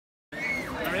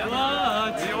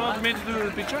okay to do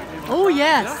the picture? Oh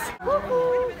yes.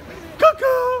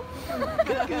 Cuckoo!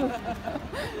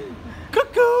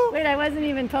 Cuckoo! Wait, I wasn't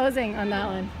even posing on that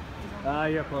one.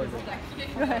 You're posing.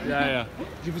 Go ahead. Yeah.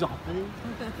 Je vous en prie.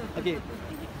 Okay.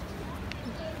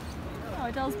 Oh,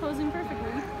 Adele's posing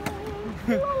perfectly.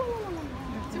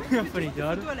 You're funny,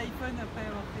 Dad.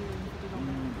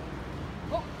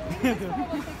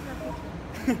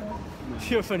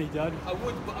 You're funny, Dad. I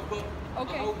would, but I've got.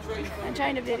 Okay. I'm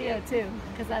trying to video too,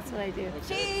 because that's what I do.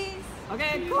 Cheese!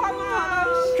 Okay, Come on.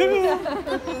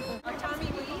 Tommy,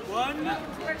 please. 1,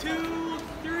 2,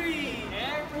 3.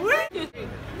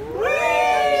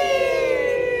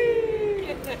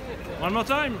 One more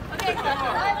time. Okay, 1,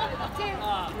 2,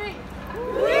 3.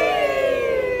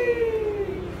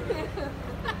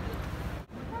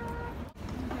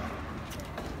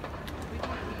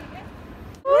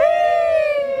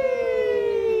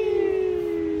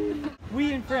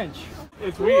 We in French.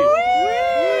 It's we.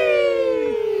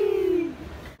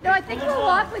 No, I think we'll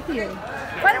walk with you.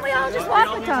 Why don't we all just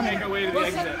walk with Tommy? Make our way to the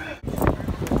exit.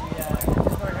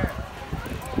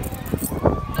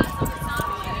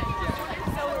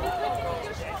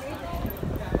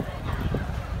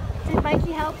 Did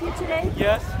Mikey help you today?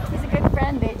 Yes. He's a good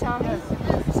friend, eh, Tommy?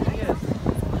 Yes.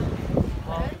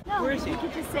 No, Where is he? You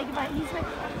could just say goodbye.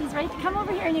 He's right. Come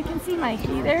over here and you can see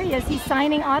Mikey. There he is. He's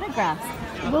signing autographs.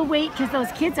 We'll wait because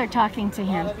those kids are talking to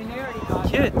him.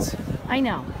 Kids. I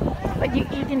know. But you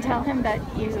can tell him that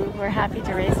you were happy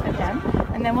to race with them,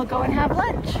 and then we'll go and have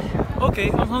lunch.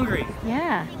 Okay, I'm hungry.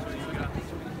 Yeah.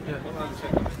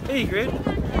 Hey, Ingrid.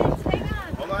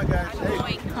 Hold on, guys.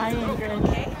 Hey. Hi,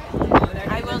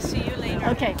 Ingrid. I will see you later.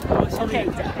 Okay. Okay.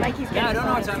 Mikey's Yeah, I don't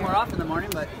know what going. time we're off in the morning,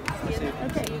 but we'll see.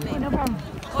 Okay. No problem.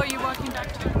 Oh, you're walking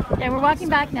back too? Yeah, we're walking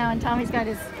back now, and Tommy's got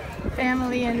his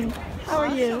family. And how are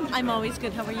you? I'm always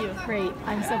good. How are you? Great.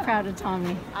 I'm so proud of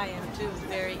Tommy. I am too.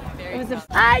 Very, very. It was a...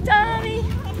 Hi, Tommy.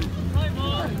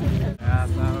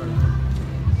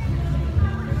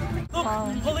 Look,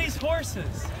 police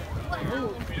horses.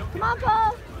 Come on,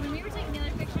 Paul. When we were taking the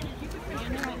other picture, did you put your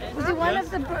name in? Was it one of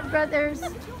the brothers?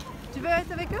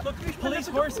 Look, police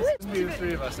horses. We have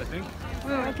 3 of us, I think.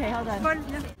 Oh, okay, hold on.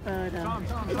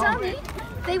 Hey, Tommy,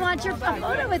 they want your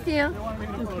photo with you.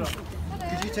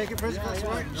 Did you take it first class,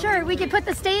 right? Sure, we could put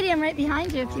the stadium right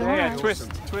behind you if you want. Yeah, twist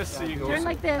so you go. Turn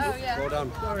like this. Go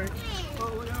down.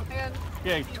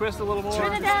 Yeah, twist a little more.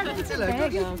 Trinidad and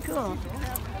Tobago. Cool.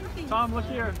 Tom, look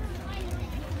here.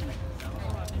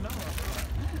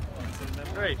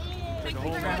 Great.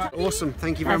 Awesome.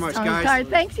 Thank you very much, That's Tommy's guys. card.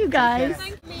 Thanks, you guys.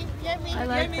 Yummy. I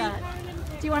like that.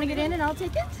 Do you want to get in and I'll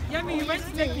take it? Yummy, you want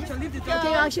to take picture? Leave the door.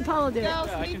 Okay, actually, Paul will do it.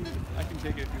 Yeah, I can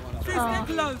take it if you want. Please stay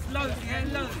close,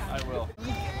 yeah, I will.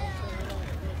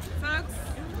 Thanks.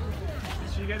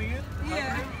 Is she getting it?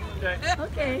 Yeah. Okay.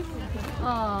 Okay. Aww.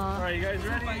 All right, you guys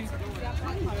ready?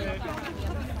 Okay.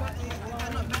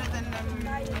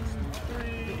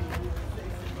 3.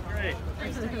 Great.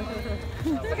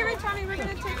 Okay, wait, Tommy, we're going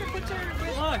to take a picture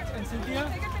with... What? And Cynthia?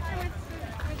 Take a picture with...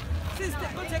 Sister,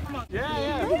 go take one.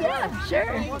 Yeah. Oh, yeah,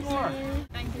 sure. One more.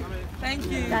 Thank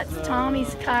you. That's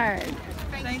Tommy's card.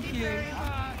 Thank you.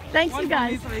 Thanks, you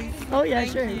guys. Oh, yeah,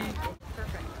 sure. You.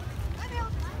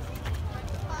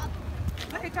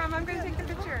 Okay, Tom, I'm going to take the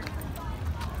picture.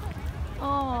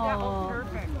 Oh.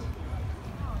 Perfect.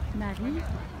 Marie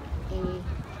et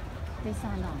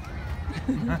descendant.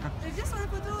 J'ai juste une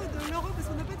photo de Laurent parce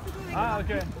qu'on n'a pas de photo avec Ah,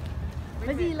 okay.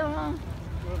 Vas-y, Laurent.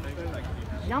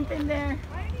 Jump in there.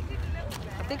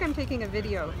 I think I'm taking a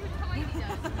video.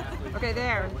 Okay,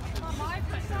 there.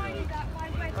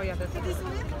 Oh yeah, that's it.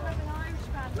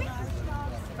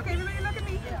 Okay, everybody look at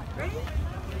me. Ready?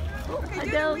 Okay,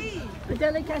 Adele, do it.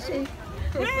 Adele est cachée.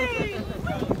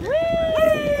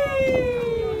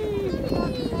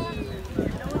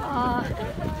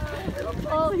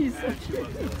 Oh, he's so cute.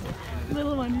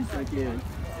 Little one, he's so cute.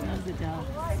 Loves Adele.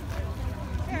 Oh,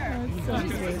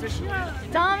 it's so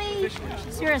sweet. Tommy,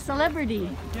 you're a celebrity.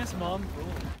 Yes, Mom.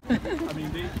 I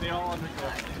mean, they all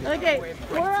understand. Okay,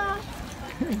 Laura.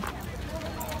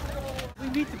 We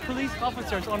meet the police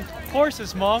officers on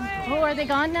horses, Mom. Oh, are they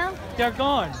gone now? They're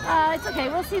gone. It's okay.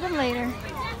 We'll see them later.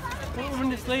 What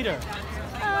minutes later?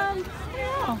 I don't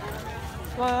know.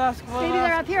 Well, Maybe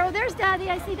they're up here. Oh, there's Daddy.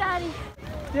 I see Daddy.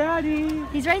 Daddy.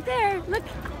 He's right there. Look,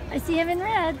 I see him in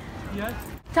red. Yes.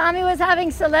 Tommy was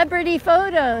having celebrity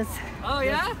photos. Oh,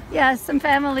 yeah? Yeah, some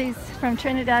families from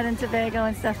Trinidad and Tobago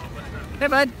and stuff. Hey,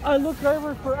 bud. I look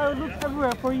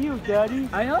everywhere for you, Daddy.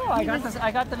 I know. I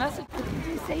got the message. Did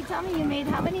you say, Tommy, you made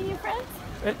how many new friends?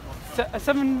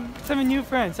 7 new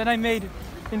friends, and I made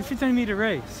in a 15-meter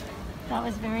race. That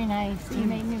was very nice. You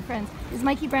made new friends. Is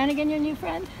Mikey Brannigan your new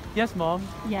friend? Yes, Mom.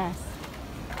 Yes.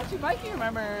 Actually, Mikey,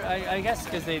 remember, I guess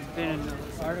because they've been in the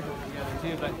article together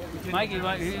too, but Mikey,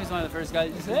 he was one of the first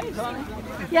guys to say, hey, Tommy.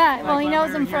 Yeah, well, Like he when knows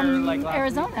we him were here, from like, last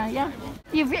Arizona, yeah.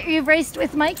 You've raced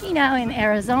with Mikey now in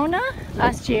Arizona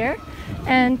last year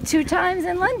and 2 times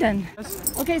in London.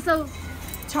 Okay, so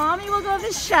Tommy will go to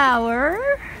the shower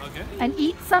and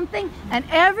eat something, and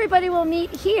everybody will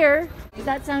meet here. Does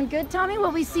that sound good, Tommy?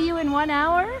 Will we see you in 1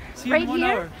 hour? See you right in 1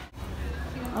 here? hour.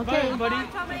 Okay. Bye, everybody.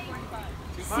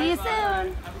 See you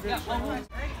soon.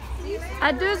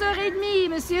 À 2h30,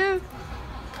 monsieur.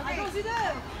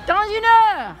 Dans une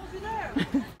heure.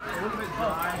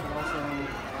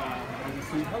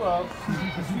 Hello.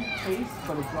 Sweet taste,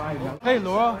 but a dry note. Hey,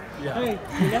 Laura. Yeah. Hey,